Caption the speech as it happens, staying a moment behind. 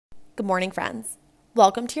Good morning, friends.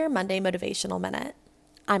 Welcome to your Monday Motivational Minute.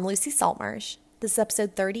 I'm Lucy Saltmarsh. This is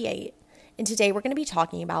episode 38, and today we're going to be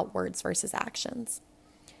talking about words versus actions.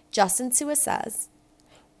 Justin Su'a says,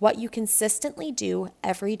 "What you consistently do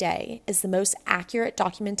every day is the most accurate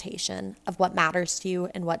documentation of what matters to you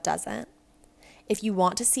and what doesn't. If you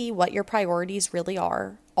want to see what your priorities really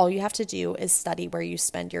are, all you have to do is study where you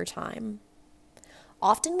spend your time."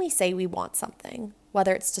 Often we say we want something,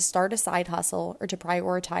 whether it's to start a side hustle or to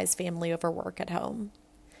prioritize family over work at home.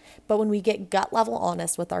 But when we get gut level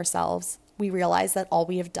honest with ourselves, we realize that all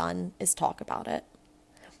we have done is talk about it.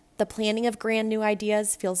 The planning of grand new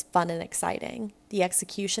ideas feels fun and exciting. The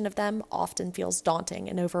execution of them often feels daunting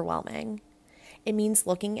and overwhelming. It means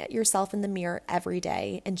looking at yourself in the mirror every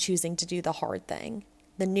day and choosing to do the hard thing,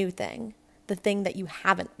 the new thing, the thing that you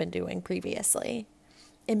haven't been doing previously.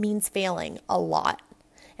 It means failing a lot.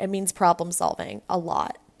 It means problem solving a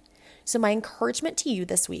lot. So my encouragement to you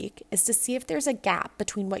this week is to see if there's a gap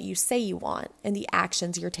between what you say you want and the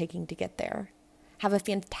actions you're taking to get there. Have a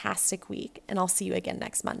fantastic week, and I'll see you again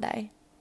next Monday.